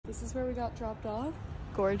This is where we got dropped off.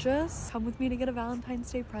 Gorgeous. Come with me to get a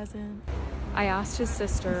Valentine's Day present. I asked his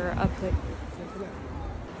sister up there.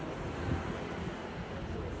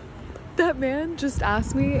 That man just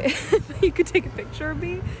asked me if he could take a picture of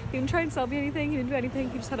me. He didn't try and sell me anything. He didn't do anything.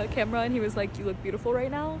 He just had a camera and he was like, you look beautiful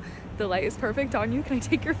right now. The light is perfect on you. Can I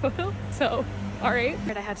take your photo? So, all right.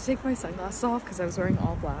 And I had to take my sunglasses off because I was wearing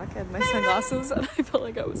all black and my sunglasses, and I felt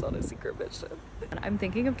like I was on a secret mission. And I'm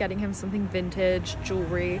thinking of getting him something vintage,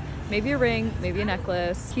 jewelry, maybe a ring, maybe a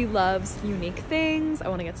necklace. He loves unique things. I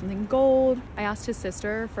want to get something gold. I asked his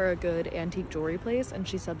sister for a good antique jewelry place and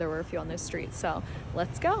she said there were a few on this street. So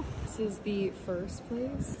let's go. This is the first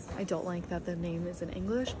place. I don't like that the name is in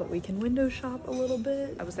English, but we can window shop a little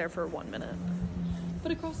bit. I was there for 1 minute.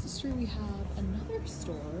 But across the street we have another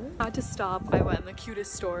store. I had to stop. I went in the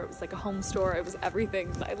cutest store. It was like a home store. It was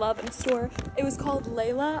everything that I love in a store. It was called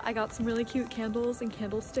Layla. I got some really cute candles and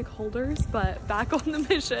candlestick holders, but back on the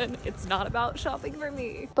mission, it's not about shopping for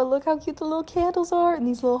me. But look how cute the little candles are and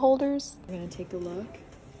these little holders. We're gonna take a look.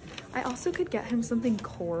 I also could get him something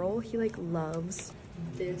coral. He like loves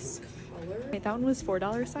this color. Okay, that one was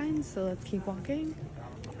 $4 signs, so let's keep walking.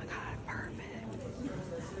 Oh my god, perfect.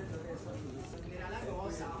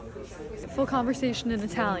 Full conversation in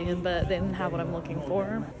Italian, but they didn't have what I'm looking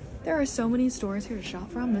for. There are so many stores here to shop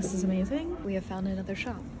from. This is amazing. We have found another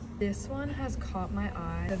shop. This one has caught my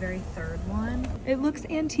eye, the very third one. It looks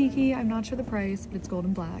antique-y. I'm not sure the price, but it's gold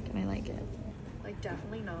and black and I like it. Like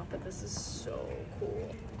definitely not, but this is so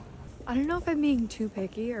cool. I don't know if I'm being too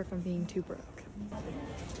picky or if I'm being too broke.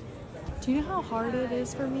 Do you know how hard it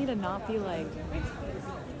is for me to not be like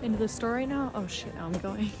into the store right now? Oh shit, now I'm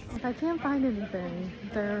going. If I can't find anything,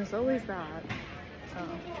 there's always that. So,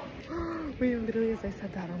 wait, literally as I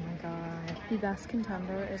said that, oh my god. The best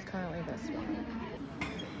contender is currently this one.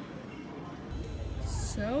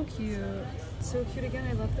 So cute. So cute again,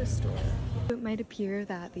 I love this store. It might appear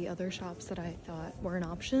that the other shops that I thought were an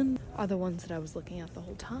option are the ones that I was looking at the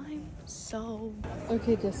whole time. So,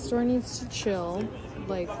 okay, this store needs to chill.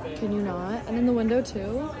 Like, can you not? And in the window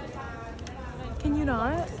too. Can you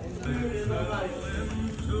not?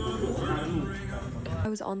 I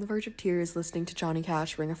was on the verge of tears listening to Johnny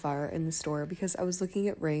Cash Ring of Fire in the store because I was looking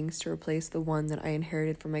at rings to replace the one that I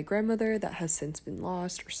inherited from my grandmother that has since been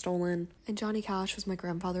lost or stolen. And Johnny Cash was my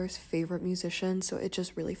grandfather's favorite musician, so it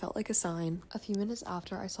just really felt like a sign. A few minutes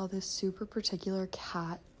after, I saw this super particular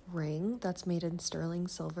cat ring that's made in sterling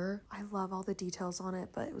silver. I love all the details on it,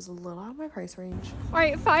 but it was a little out of my price range. All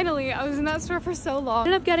right, finally, I was in that store for so long. I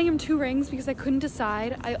ended up getting him 2 rings because I couldn't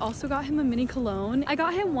decide. I also got him a mini cologne. I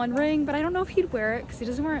got him 1 ring, but I don't know if he'd wear it because he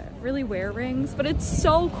doesn't really wear rings, but it's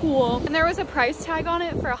so cool. And there was a price tag on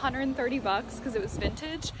it for 130 bucks because it was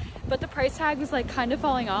vintage, but the price tag was like kind of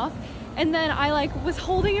falling off. And then I like was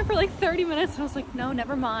holding it for like 30 minutes and I was like, no,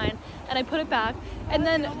 never mind. And I put it back. And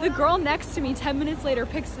then the girl next to me 10 minutes later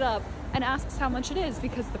picks it up and asks how much it is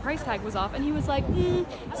because the price tag was off. And he was like,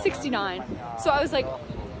 $69. So I was like,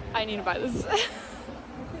 I need to buy this.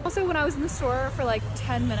 Also, when I was in the store for like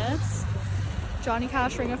 10 minutes, Johnny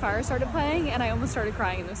Cash Ring of Fire started playing and I almost started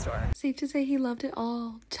crying in the store. Safe to say he loved it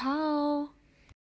all. Ciao.